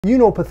You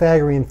know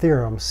Pythagorean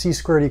theorem, c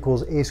squared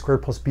equals a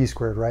squared plus b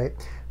squared, right?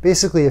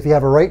 Basically, if you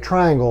have a right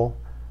triangle,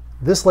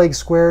 this leg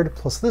squared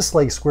plus this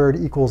leg squared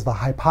equals the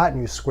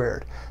hypotenuse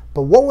squared.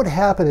 But what would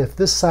happen if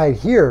this side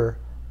here,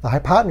 the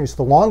hypotenuse,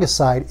 the longest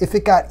side, if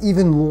it got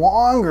even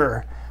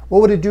longer?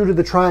 What would it do to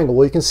the triangle?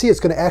 Well, you can see it's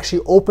going to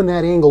actually open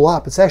that angle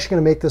up. It's actually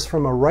going to make this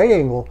from a right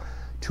angle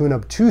to an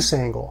obtuse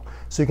angle.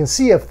 So you can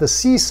see if the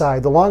c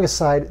side, the longest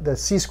side, the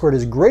c squared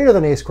is greater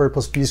than a squared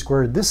plus b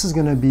squared, this is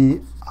going to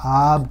be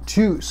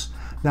obtuse.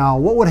 Now,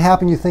 what would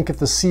happen, you think, if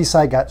the c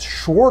side got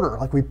shorter,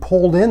 like we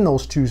pulled in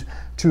those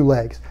two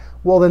legs?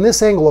 Well, then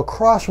this angle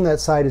across from that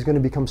side is going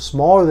to become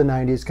smaller than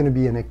 90. It's going to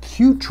be an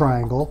acute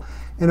triangle.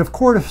 And of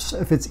course,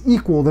 if it's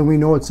equal, then we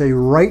know it's a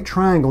right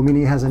triangle,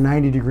 meaning it has a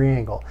 90-degree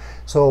angle.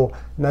 So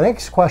the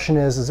next question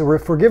is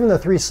if we're given the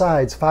three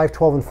sides, 5,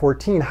 12, and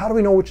 14, how do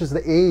we know which is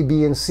the A,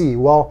 B, and C?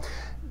 Well,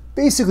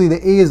 basically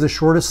the A is the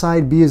shortest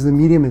side, B is the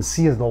medium, and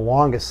C is the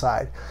longest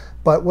side.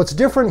 But what's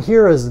different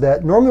here is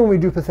that normally when we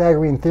do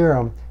Pythagorean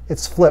theorem,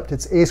 it's flipped.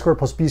 It's a squared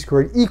plus b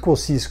squared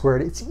equals c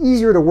squared. It's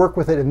easier to work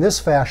with it in this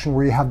fashion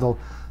where you have the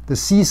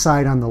c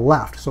side on the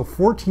left. So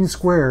 14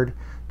 squared,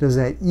 does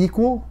that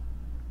equal?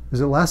 Is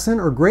it less than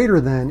or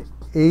greater than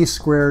a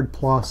squared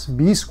plus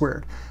b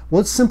squared? Well,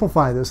 let's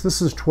simplify this.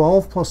 This is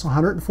 12 plus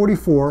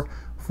 144.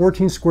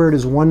 14 squared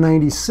is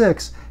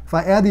 196. If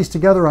I add these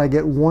together, I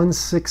get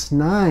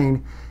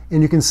 169.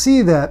 And you can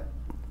see that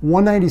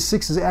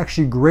 196 is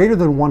actually greater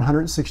than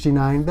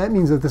 169. That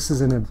means that this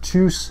is an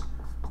obtuse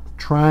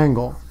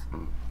triangle.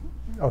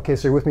 Okay,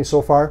 so you're with me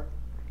so far?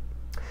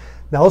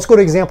 Now let's go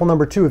to example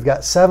number 2. We've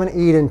got 7,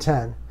 8, and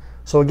 10.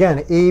 So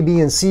again, A,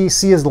 B, and C.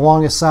 C is the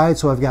longest side,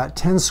 so I've got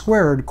 10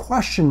 squared,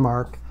 question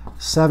mark,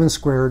 7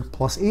 squared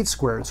plus 8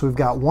 squared. So we've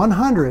got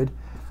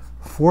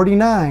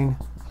 149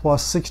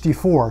 plus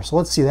 64. So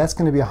let's see, that's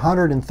going to be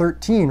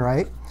 113,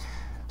 right?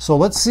 So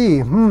let's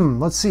see,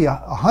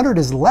 100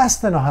 is less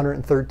than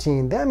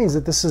 113. That means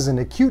that this is an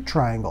acute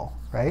triangle,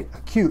 right?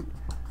 Acute,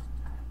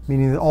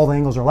 meaning that all the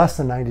angles are less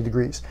than 90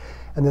 degrees.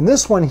 And then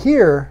this one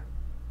here,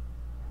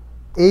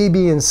 A,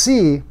 B, and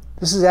C,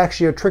 this is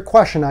actually a trick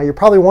question. Now you're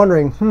probably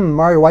wondering,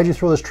 Mario, why'd you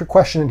throw this trick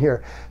question in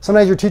here?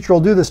 Sometimes your teacher will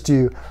do this to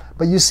you.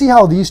 But you see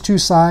how these two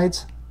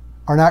sides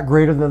are not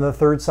greater than the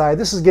third side?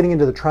 This is getting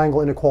into the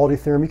triangle inequality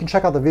theorem. You can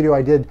check out the video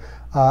I did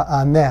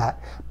on that.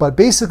 But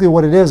basically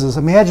what it is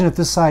imagine if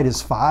this side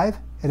is 5,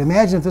 and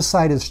imagine if this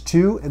side is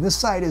 2, and this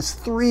side is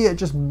 3. It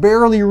just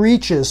barely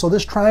reaches. So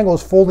this triangle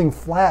is folding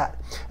flat.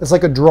 It's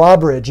like a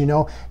drawbridge, you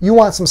know. You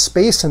want some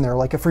space in there.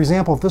 Like if, for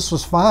example, if this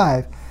was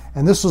 5,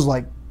 and this was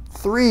like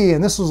 3,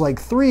 and this was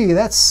like 3,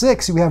 that's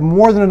 6. We have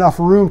more than enough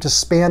room to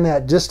span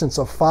that distance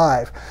of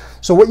 5.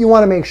 So what you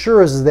want to make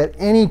sure is that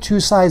any two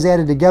sides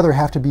added together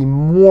have to be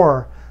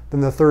more than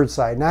the third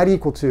side. Not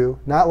equal to,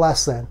 not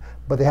less than,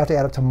 but they have to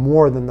add up to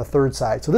more than the third side. So